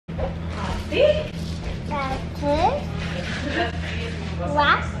Put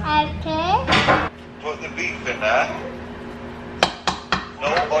the beef in there.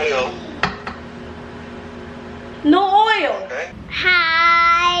 No oil. No oil. Okay.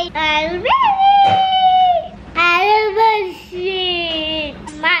 Hi, I'm ready. I'm ready.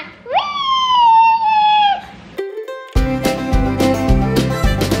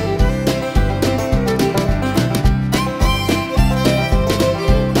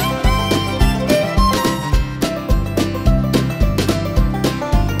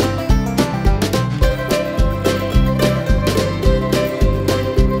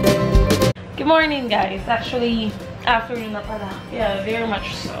 Good morning, guys. Actually, afternoon na pala. Yeah, very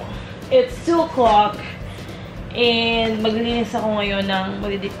much so. It's 2 o'clock. And maglilinis ako ngayon ng,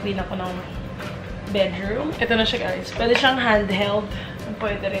 mag-deep clean ako ng bedroom. Ito na siya, guys. Pwede siyang handheld.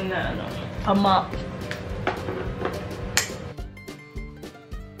 Pwede rin na, pa-mop.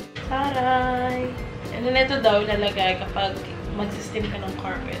 Taray! And then ito daw ilalagay kapag mag-steam ka ng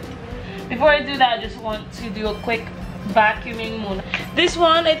carpet. Before I do that, I just want to do a quick vacuuming muna. This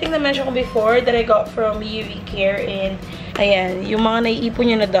one, I think na-mention ko before that I got from UV Care, and ayan, yung mga naiipon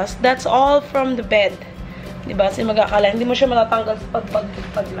niya na dust, that's all from the bed. Diba? Kasi magkakala, hindi mo siya matatanggal sa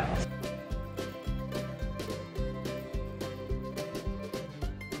paglakas.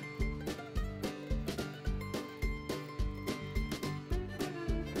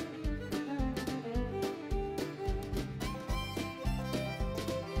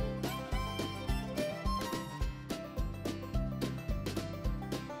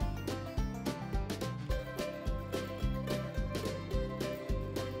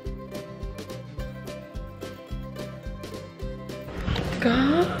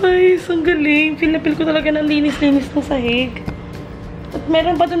 Guys, ang galing. Feel na feel ko talaga ng linis-linis ng sahig. At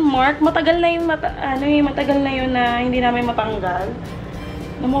meron pa dun, Mark. Matagal na yung matagal na yun na hindi namin matanggal.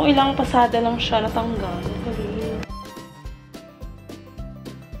 Naman ilang pasada lang siya natanggal. Galing.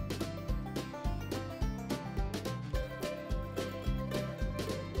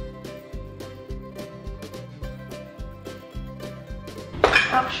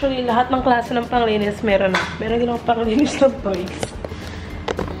 Actually, lahat ng klase ng panglinis meron na. Meron din akong panglinis ng toys.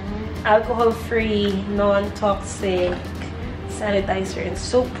 Alcohol-free, non-toxic, sanitizer, and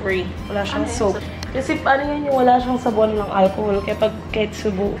soap-free. Wala siyang soap. Kasi ano yan yung wala siyang sabon ng alcohol. Kaya pag kahit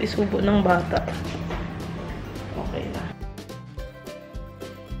isubo ng bata. Okay na.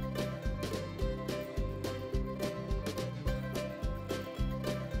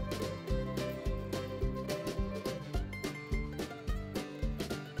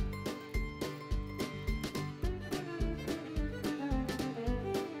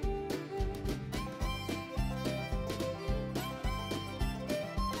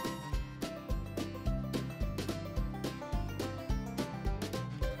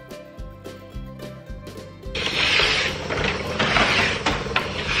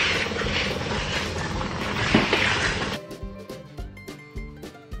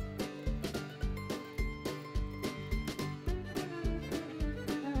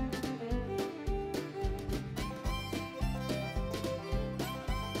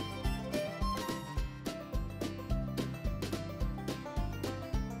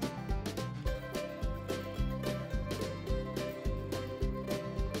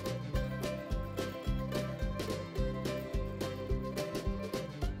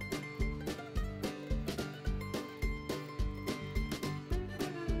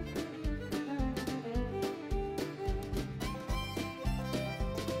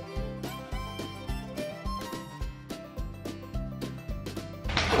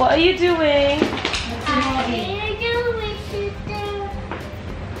 What are you doing?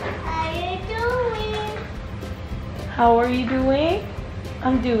 How are you doing?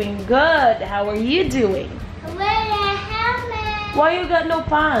 I'm doing good. How are you doing? Why you got no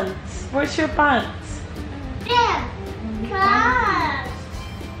pants? Where's your pants? Yeah.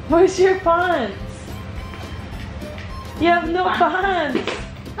 Where's your pants? You have no pants.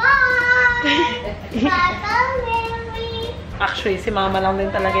 Bye. Actually, si Mama lang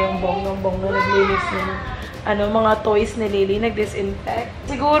din talaga yung bonggang-bongga naglinis ng mga toys ni Lily, nag-disinfect.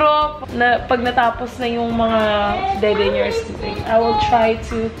 Siguro, pag natapos na yung mga dead-in-yours, I will try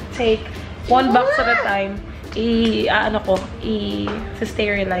to take 1 box at a time.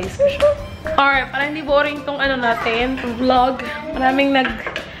 I-sterilize ko siya. Alright, para hindi boring tong natin, vlog. Maraming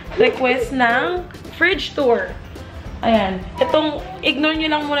nag-request ng fridge tour. Ayan. Itong, ignore nyo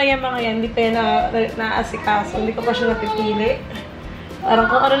lang muna yung mga yan. Hindi pa na-asikaso. Hindi ko pa siya napipili.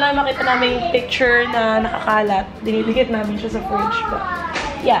 Parang kung ano lang makita namin yung picture na nakakalat, dinidikit namin siya sa fridge. But,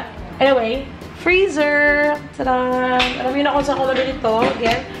 yeah. Anyway, freezer. Tadaan! Alam yun na kung saan ko nabili ito.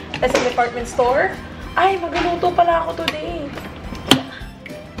 Again, SM department store. Ay, magluluto pala ako today.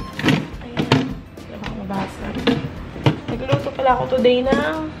 Ayan. Wala baka mabasa. Magluluto pala ako today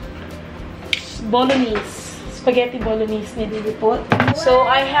ng bolognese. Spaghetti bolognese nililipot. So,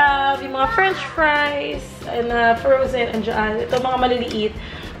 I have yung mga french fries and frozen andyan. Ito mga maliliit.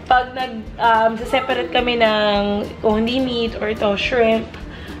 Pag nag-separate kami ng kung hindi meat or ito, shrimp,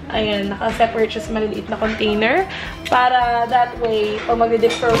 ayan, naka-separate siya sa maliliit na container. Para that way, pag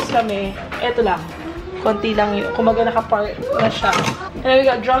magde-defrost kami, ito lang. Konti lang yung, kumaga naka-part na siya. And then we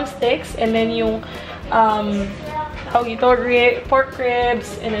got drumsticks, and then yung, tawag ito, pork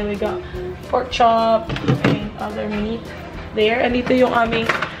ribs, and then we got pork chop, and other meat there. And dito yung aming,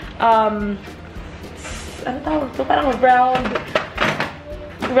 ano tawag ito? Parang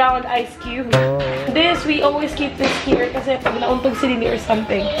round ice cube. This, we always keep this here kasi pag nauntog si Lily or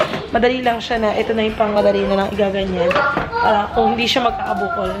something, madali lang siya na ito na yung pang madali na lang igaganyan. Kung hindi siya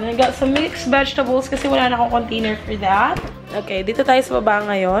magkakabukol. And I got some mixed vegetables kasi wala na akong container for that. Okay, dito tayo sa baba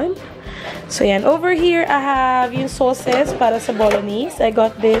ngayon. So, yan. Over here, I have yung sauces para sa bolognese. I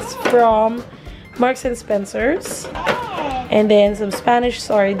got this from Marks & Spencer's. And then, some Spanish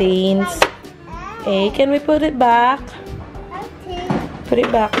sardines. Okay, can we put it back? Put it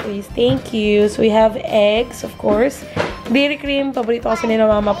back, please. Thank you. So, we have eggs, of course. Dairy cream. Paborito kasi nila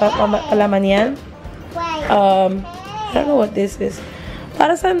mama palaman yan. I don't know what this is.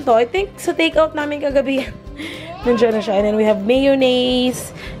 Para saan to? I think sa take-out namin kagabi yan. Nandiyan na siya. And then we have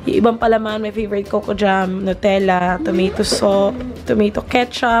mayonnaise. Yung ibang palaman. My favorite coco jam. Nutella. Tomato sauce. Tomato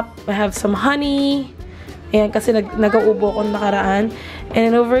ketchup. I have some honey. Ayan, kasi nag-uubo ko nakaraan. And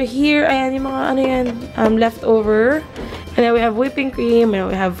then over here, ayan yung mga ano yan, leftover. And then we have whipping cream,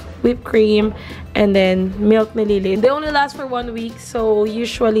 and we have whipped cream, and then milk ni Lily. They only last for 1 week, so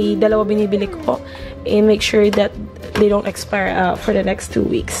usually dalawa binibili ko and make sure that they don't expire for the next 2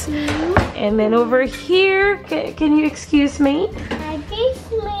 weeks. And then over here, can you excuse me?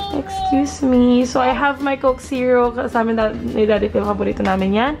 Excuse me. So I have my Coke Zero, kasama ni Daddy Phil, paborito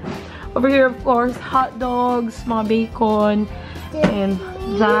namin yan. Over here, of course, hot dogs, mga bacon, and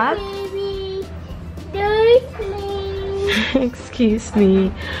that. Excuse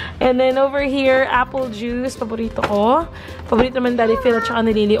me. And then over here, apple juice. Paborito ko. Paborito naman Daddy Phil at saka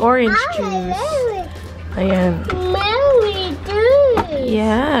ni Lily, orange juice. Ayan. Mary juice.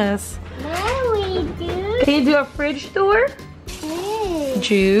 Yes. Mary juice. Can you do a fridge tour?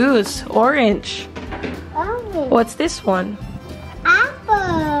 Juice. Orange. Orange. What's this one?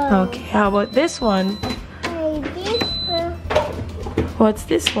 Apple. Okay, how about this one? This one. What's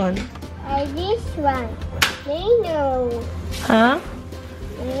this one? This one. Mango. Huh?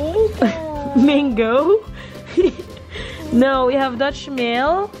 Mango. Mango? No, we have Dutch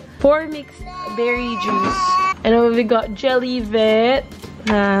Mill, 4 mixed berry juice. And then we got Jelly Vet.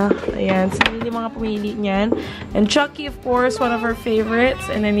 Ayan, so yung mga pumili niyan. And Chucky, of course, one of our favorites.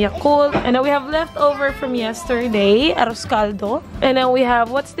 And then Yakult. And then we have leftover from yesterday, arroz caldo. And then we have,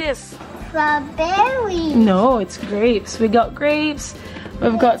 what's this? Strawberry. No, it's grapes. We got grapes.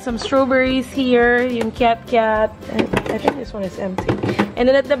 We've got some strawberries here, yung Cat. I think this one is empty. And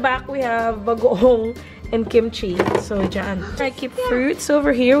then at the back, we have bagoong and kimchi. So, dyan. I keep fruits over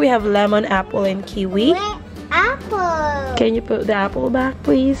here. We have lemon, apple, and kiwi. Apple. Can you put the apple back,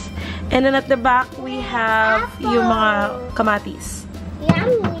 please? And then at the back, we have yung mga kamatis.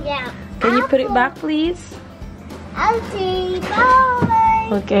 Yum. Can you put it back, please? Okay.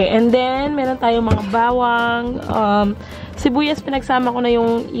 Okay, and then, meron tayong mga bawang, sibuyas, pinagsama ko na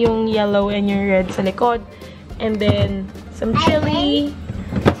yung yellow and yung red sa likod. And then, some chili,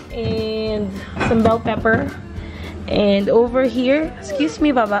 and some bell pepper. And over here, excuse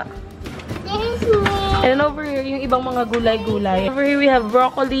me, Baba. And then over here, yung ibang mga gulay-gulay. Over here, we have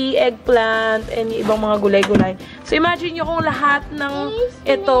broccoli, eggplant, and yung ibang mga gulay-gulay. So, imagine nyo kung lahat ng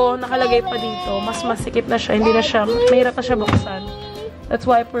ito nakalagay pa dito. Mas masikip na siya. Hindi na siya, mahirap na siya buksan. That's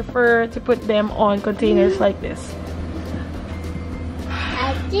why I prefer to put them on containers like this.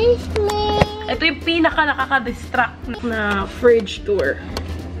 Ito yung pinaka nakaka-distract na fridge tour.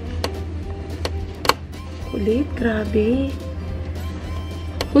 Kulit, grabe.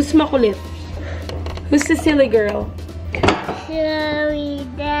 Who's makulit? Who's the silly girl? Silly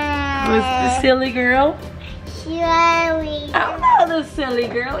dad. Who's the silly girl? Silly. I'm not the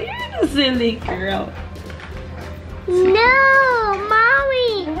silly girl. You're the silly girl. No,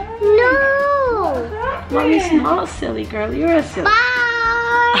 Mommy. No. Mommy's not a silly girl. You're a silly. Bye.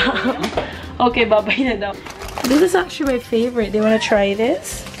 Okay, bye-bye na daw. This is actually my favorite. Do you want to try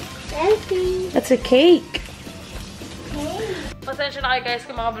this? Okay. That's a cake. Pasensya na kayo guys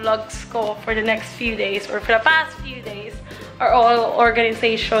kung mga vlogs ko for the next few days or for the past few days or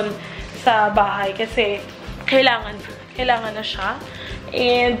organization sa bahay kasi kailangan na siya.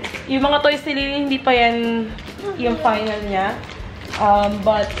 And yung mga toys ni Lily, hindi pa yan yung final niya.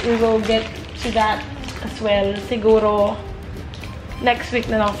 But we will get to that as well. Siguro, next week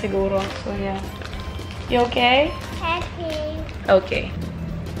na lang siguro. So, yeah. You okay? Happy. Okay.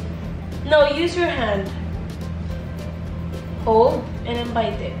 No, use your hand. Hold and then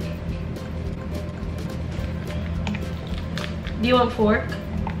bite it. Do you want fork?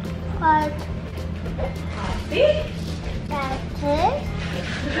 Hot. Happy? After.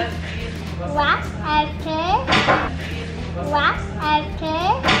 Wax after. Wax after.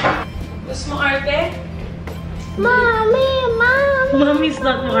 Gusto mo arte? Mommy, Mommy. Mommy's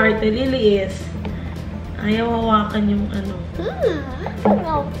not maarte. Lily is. Ayaw hawakan yung ano.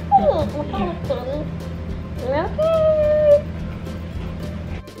 Okay.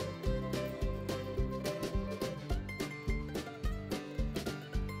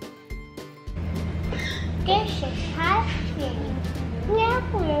 This is happy.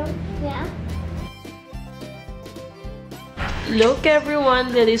 Yeah. Look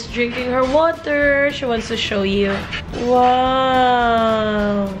everyone, Lily's drinking her water. She wants to show you.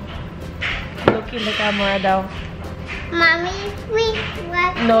 Wow. Look in the camera daw. Mommy, we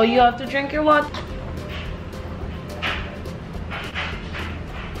what? No, you have to drink your water.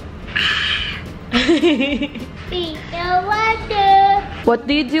 Eat the water. What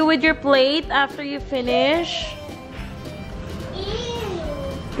do you do with your plate after you finish? Ew.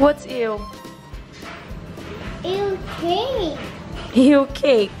 What's ew? Ew, cake. Ew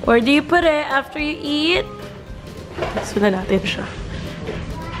cake. Where do you put it after you eat? Sundan natin siya.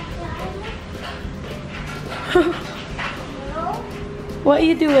 What are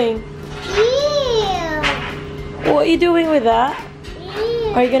you doing? Ew. What are you doing with that?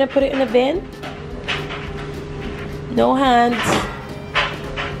 Ew. Are you gonna put it in the bin? No hands.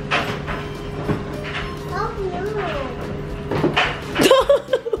 Oh no.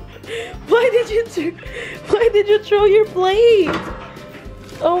 Why did you throw your plate?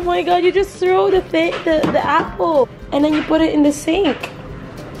 Oh my god, you just throw the apple and then you put it in the sink.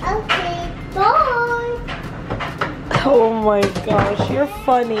 Okay, bye. Oh my gosh, you're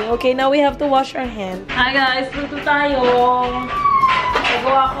funny. Okay, now we have to wash our hands. Hi guys, luto tayo.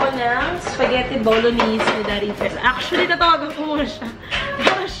 Nagawa ko ng spaghetti bolognese ni Daddy Fez. Actually, tatawagan ko muna siya.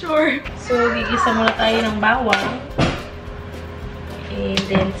 Not sure. So, gigisa muna tayo ng bawang. And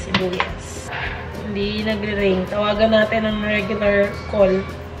then, sibuyas. Hindi nagre-ring. Tawagan natin ng regular call.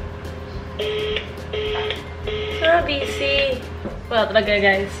 Busy. Wala talaga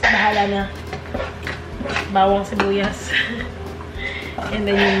guys. Bahala na. Bawang sibuyas. And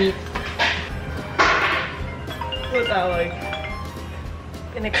then yung meat. Tawag.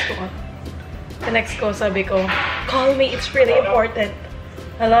 Tinext ko, sabi ko, call me, it's really important.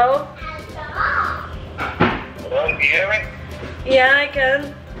 Hello? Hello, can you hear me? Yeah, I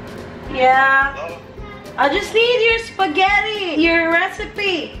can. Yeah. Hello? I just need your spaghetti, your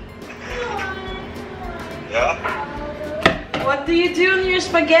recipe. Yeah? What do you do in your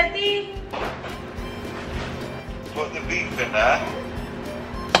spaghetti? Put the beef in there.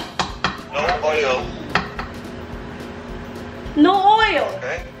 No oil. No oil.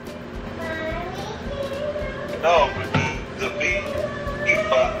 Okay? No, the beef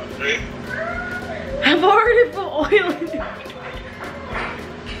fat drink. I've already put oil in it.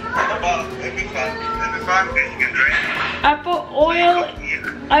 About every five days you can drink. I put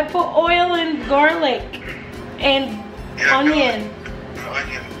oil and garlic and onion.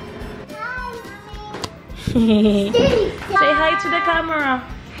 Onion. Say hi to the camera.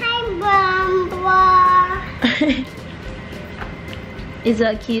 Hi, Bamba. Is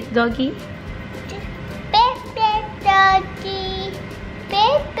that a cute doggy? Pepe doggy.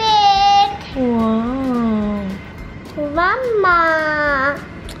 Pepe. Wow. Mama.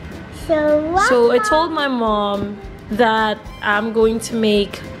 So I told my mom that I'm going to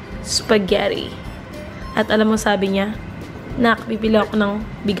make spaghetti. At alam mo sabi niya, nak, bibili ako ng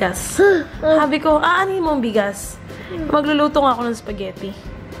bigas. Sabi ko, aanin mo ang bigas? Magluluto nga ako ng spaghetti.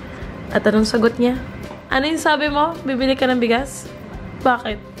 At anong sagot niya? Ano yung sabi mo? Bibili ka ng bigas?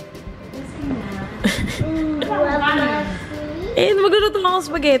 Bakit? Eh, magluluto nga ako ng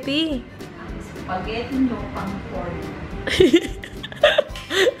spaghetti. Spaghetti nyo pang pork.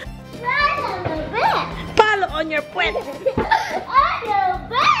 Palo on your puwet!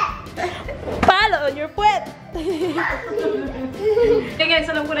 Palo on your puwet! Okay guys,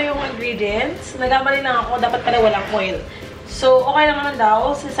 alam ko na yung ingredients. Nagkamali lang ako, dapat pala walang oil. So, okay naman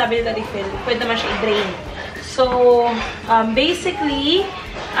daw. Sinasabi ni Daddy Phil, pwede naman siya i-drain. So, basically,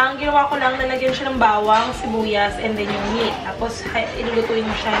 Ang ginawa ko lang, nalagyan siya ng bawang, sibuyas, and then yung meat. Tapos, ilulutuin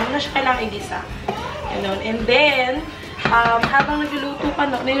mo siya. Hindi na siya kailangang igisa. Ganun. And then, habang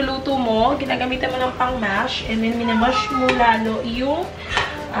niluluto mo, ginagamitan mo ng pang-mash, and then minamash mo lalo yung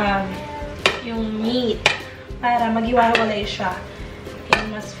meat para maghiwa-hiwalay siya.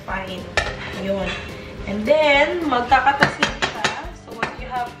 Yung mas fine. Yun. And then, magkakatasin siya. So, what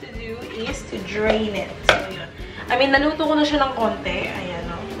you have to do is to drain it. So, yun. I mean, naluto ko na siya ng konti. Ayan,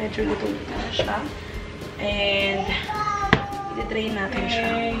 o. Medyo luto-luto na siya. And, i-drain natin siya.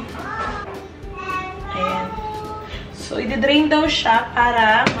 Ayan. So, i-drain daw siya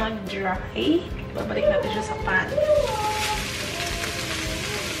para mag-dry. Babalik natin siya sa pan.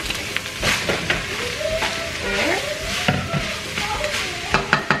 There.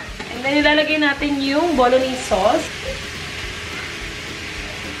 And then, ilalagay natin yung bolognese sauce.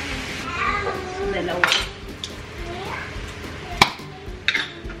 So, dalawa.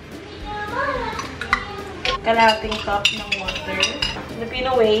 Kalahating cup ng water.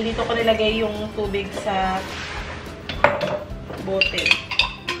 Filipino way, dito ko nilagay yung tubig sa bote.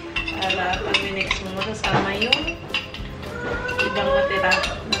 Para pag minix mo, masasama yung ibang natira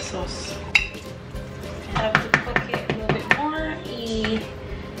na sauce. I have to cook it a little bit more.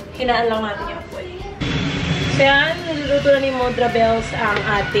 Hinaan lang natin yung apoy. So yan, niluluto na ni Modra Bells ang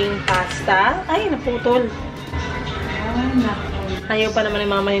ating pasta. Ay, naputol. Ayaw pa naman ni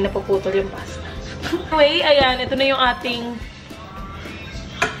mama ni napuputol yung pasta. Anyway, ayan, ito na yung ating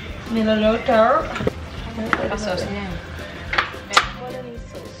niluluto. Pasos niya. Bolognese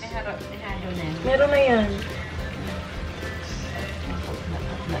sauce. May halo na yan. Meron na yan.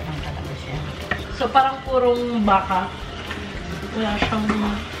 So, parang purong baka. Wala siyang,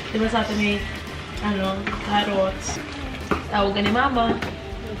 di ba sa atin may, carrots. Tawagan ni mama.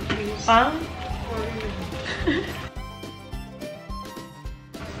 Pang?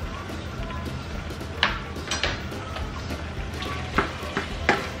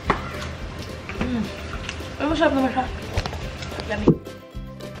 Masarap na masarap. Lamig.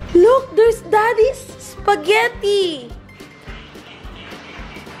 Look! There's Daddy's spaghetti!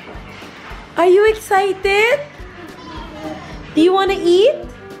 Are you excited? Do you wanna eat?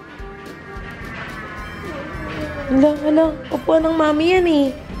 Hala. Upuan ng mami yan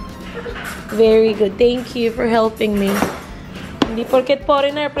eh. Very good. Thank you for helping me. Hindi porket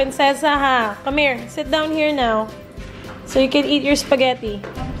foreigner, prinsesa ha. Come here. Sit down here now. So you can eat your spaghetti.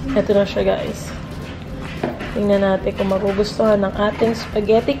 Ito na siya, guys. Tingnan natin kung magugustuhan ng ating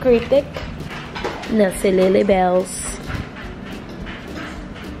spaghetti critic na si Lily Bells.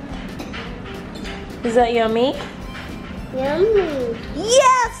 Is that yummy? Yummy.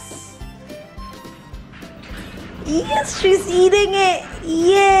 Yes! Yes, she's eating it!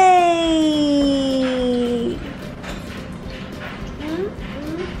 Yay!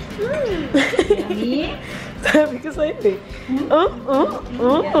 Yummy? Sabi ko sa'yo eh.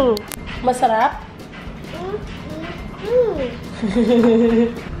 Masarap?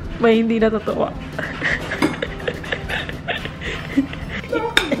 May hindi natutuwa.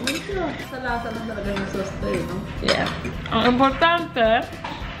 Sa lasa na talaga yung sauce to eh, no? Yeah. Ang importante,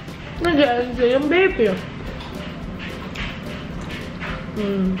 nag-enjoy yung baby.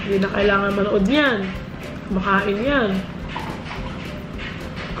 Hindi na kailangan manood yan. Makain yan.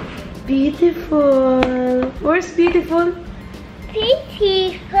 Beautiful. Where's beautiful?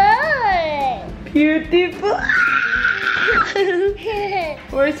 Beautiful. Beautiful.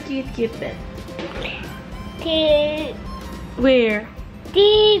 Where's cute then? Where?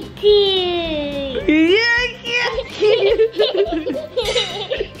 Yeah, cute.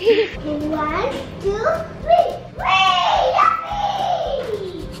 1, 2, 3. Wait,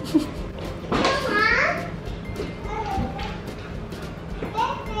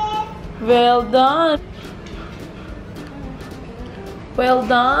 Well done. Well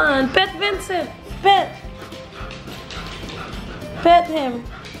done. Pet Vincent. Pet. Pet him.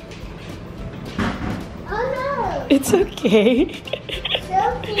 Oh no. It's okay.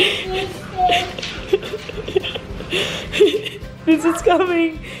 So cute. Vincent's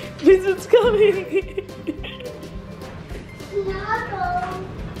coming. Vincent's coming. Snuggle.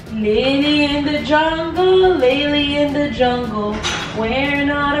 Lily in the jungle, Lily in the jungle. We're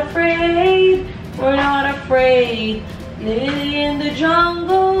not afraid, we're not afraid. Lily in the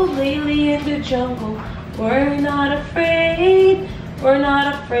jungle, Lily in the jungle. We're not afraid, we're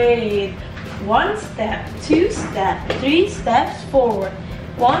not afraid. 1 step, 2 steps, 3 steps forward.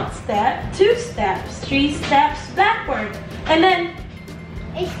 1 step, 2 steps, 3 steps backward. And then,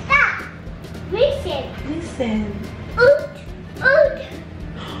 Stop. Listen. listen. Oot. Oot.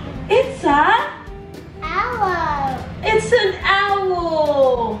 It's a... Owl. It's an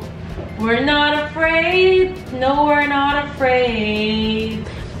owl.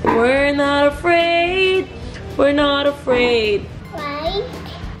 We're not afraid. Right.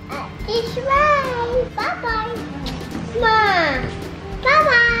 This way. Bye-bye.